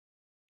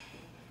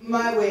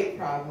My weight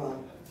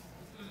problem.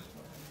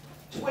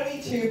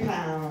 22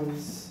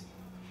 pounds.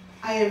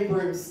 I am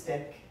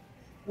broomstick.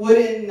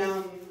 Wooden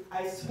numb,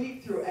 I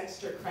sweep through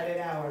extra credit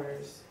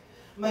hours.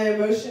 My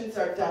emotions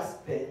are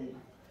dustbin.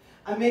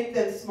 I make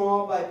them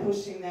small by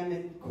pushing them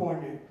in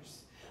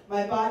corners.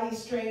 My body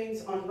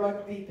strains on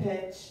rugby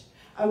pitch.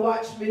 I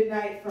watch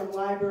midnight from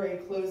library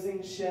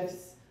closing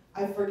shifts.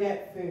 I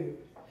forget food.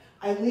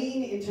 I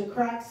lean into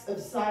cracks of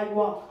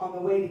sidewalk on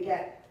the way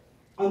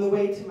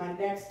to my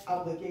next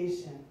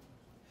obligation.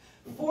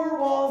 4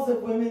 walls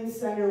of Women's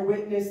Center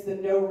witness the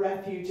no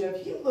refuge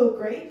of, you look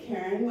great,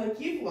 Karen, like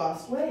you've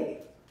lost weight.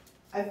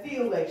 I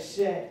feel like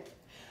shit.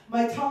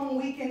 My tongue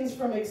weakens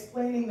from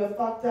explaining the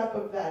fucked up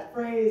of that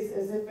phrase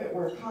as if it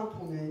were a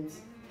compliment,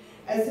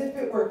 as if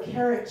it were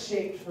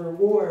carrot-shaped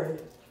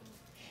reward.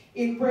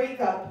 In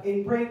breakup,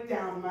 in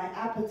breakdown, my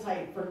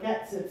appetite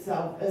forgets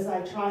itself as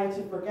I try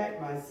to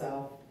forget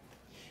myself.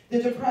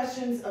 The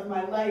depressions of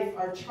my life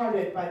are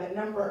charted by the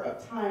number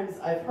of times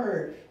I've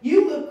heard,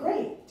 you look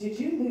great, did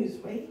you lose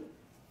weight?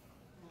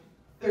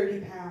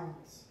 30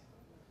 pounds.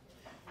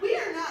 We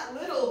are not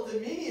little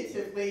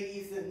diminutive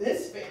ladies in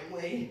this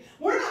family.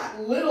 We're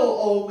not little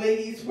old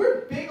ladies,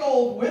 we're big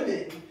old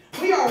women.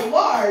 We are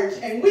large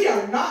and we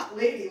are not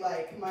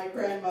ladylike, my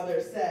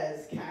grandmother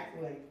says,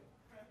 cackling.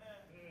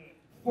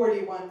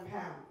 41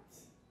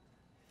 pounds.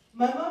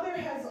 My mother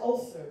has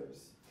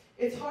ulcers.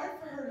 It's hard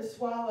for her to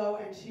swallow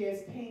and she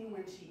has pain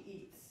when she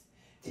eats.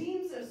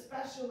 Teams of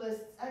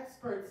specialists,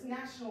 experts,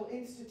 National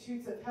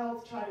Institutes of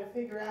Health try to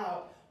figure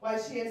out why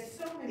she has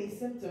so many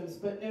symptoms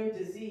but no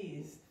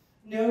disease,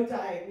 no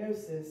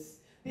diagnosis.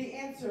 The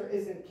answer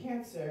isn't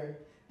cancer.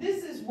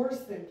 This is worse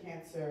than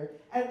cancer.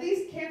 At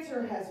least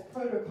cancer has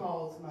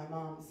protocols, my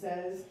mom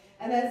says,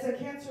 and as a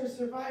cancer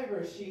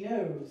survivor, she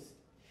knows.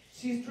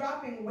 She's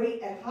dropping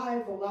weight at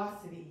high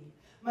velocity.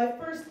 My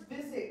first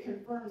visit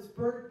confirms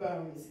bird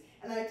bones,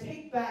 and I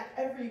take back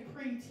every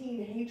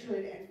preteen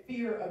hatred and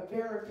fear of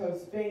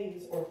varicose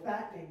veins or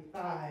fattening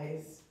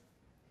thighs.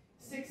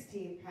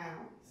 16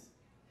 pounds.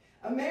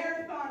 A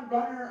marathon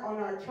runner on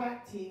our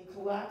track team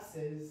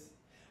collapses.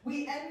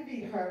 We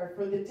envied her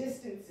for the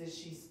distances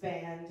she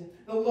spanned,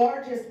 the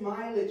largest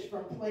mileage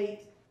from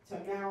plate to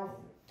mouth.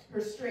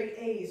 Her straight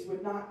A's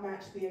would not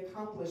match the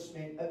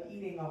accomplishment of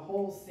eating a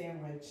whole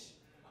sandwich.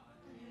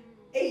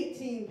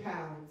 18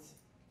 pounds.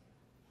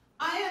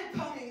 I am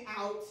coming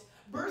out,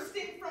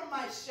 bursting from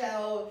my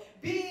shell,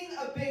 being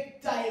a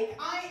big dyke.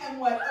 I am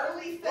what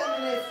early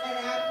feminists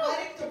and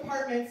athletic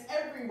departments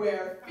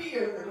everywhere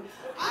feared.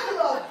 I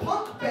love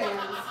punk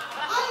bands.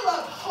 I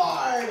love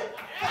hard,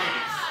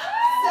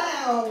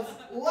 fast, sounds,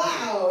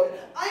 loud.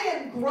 I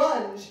am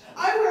grunge.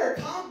 I wear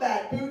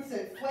combat boots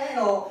and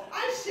flannel.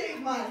 I shave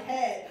my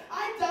head.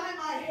 I dye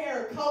my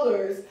hair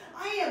colors.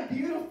 I am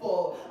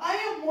beautiful. I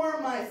am more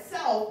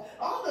myself.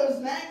 All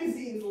those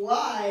magazines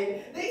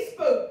lied. They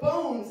spoke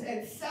bones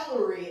and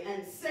celery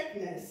and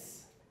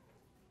sickness.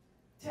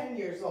 10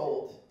 years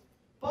old.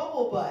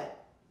 Bubble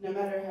butt. No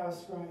matter how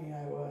scrawny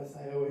I was,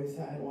 I always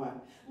had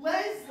one.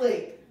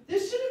 Leslie.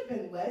 This should have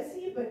been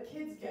Leslie, but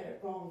kids get it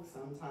wrong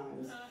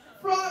sometimes.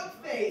 Frog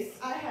face.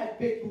 I had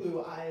big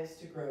blue eyes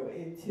to grow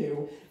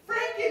into.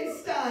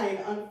 Frankenstein.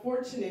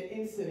 Unfortunate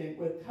incident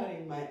with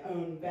cutting my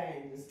own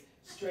bangs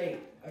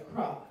straight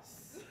across.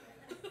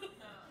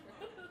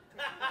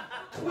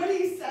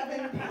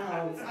 27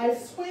 pounds. I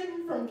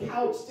swim from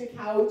couch to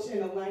couch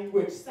in a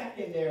language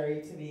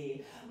secondary to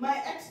me.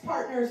 My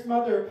ex-partner's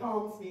mother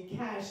palms me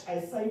cash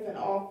I siphon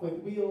off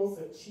with wheels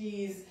of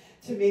cheese,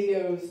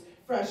 tomatoes,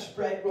 fresh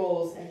bread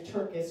rolls, and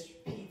Turkish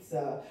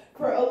pizza.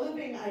 For a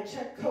living, I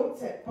check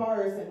coats at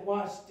bars and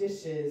wash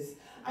dishes.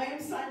 I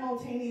am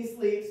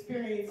simultaneously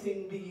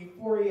experiencing the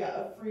euphoria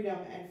of freedom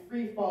and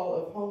free fall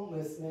of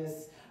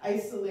homelessness,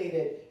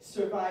 isolated,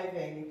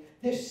 surviving.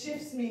 This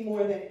shifts me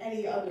more than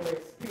any other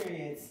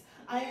experience.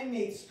 I am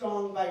made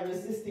strong by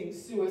resisting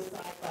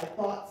suicide, by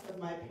thoughts of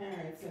my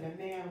parents and a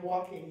man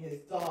walking his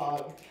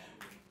dog.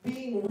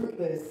 Being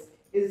rootless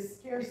is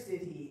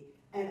scarcity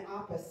and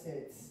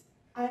opposites.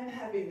 I'm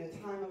having the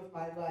time of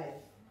my life.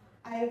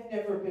 I have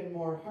never been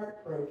more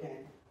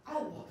heartbroken.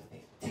 I look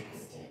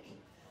fantastic.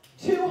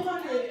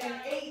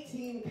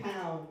 218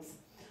 pounds.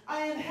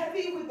 I am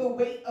heavy with the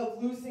weight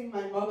of losing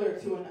my mother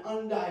to an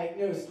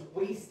undiagnosed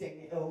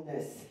wasting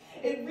illness.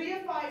 It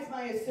reifies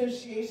my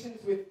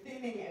associations with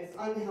thinning as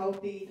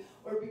unhealthy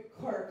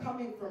or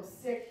coming from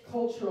sick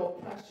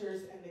cultural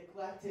pressures and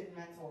neglected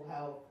mental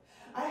health.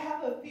 I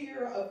have a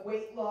fear of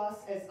weight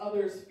loss as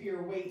others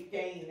fear weight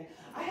gain.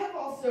 I have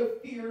also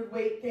feared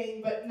weight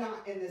gain, but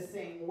not in the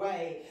same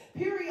way.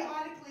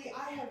 Periodically,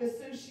 I have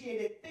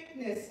associated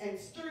thickness and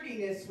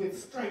sturdiness with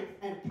strength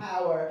and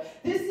power.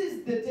 This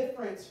is the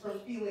difference from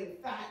feeling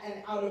fat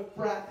and out of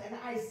breath, and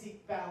I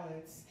seek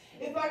balance.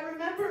 If I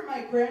remember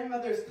my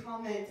grandmother's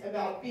comment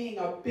about being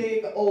a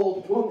big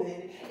old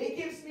woman, it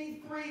gives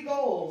me 3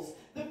 goals.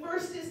 The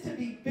first is to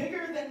be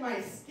bigger than my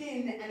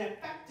skin and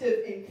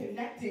effective in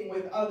connecting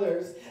with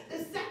others.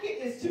 The second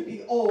is to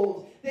be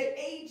old, that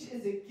age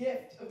is a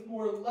gift of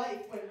more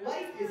life when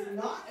life is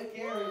not a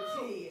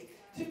guarantee.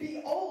 To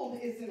be old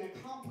is an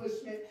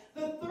accomplishment.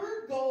 The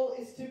third goal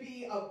is to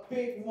be a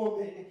big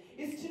woman,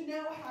 is to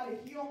know how to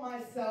heal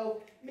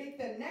myself, make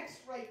the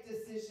next right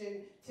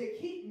decision, to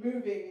keep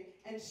moving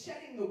and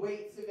shedding the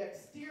weights of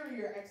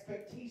exterior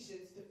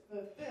expectations to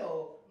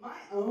fulfill my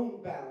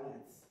own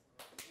balance.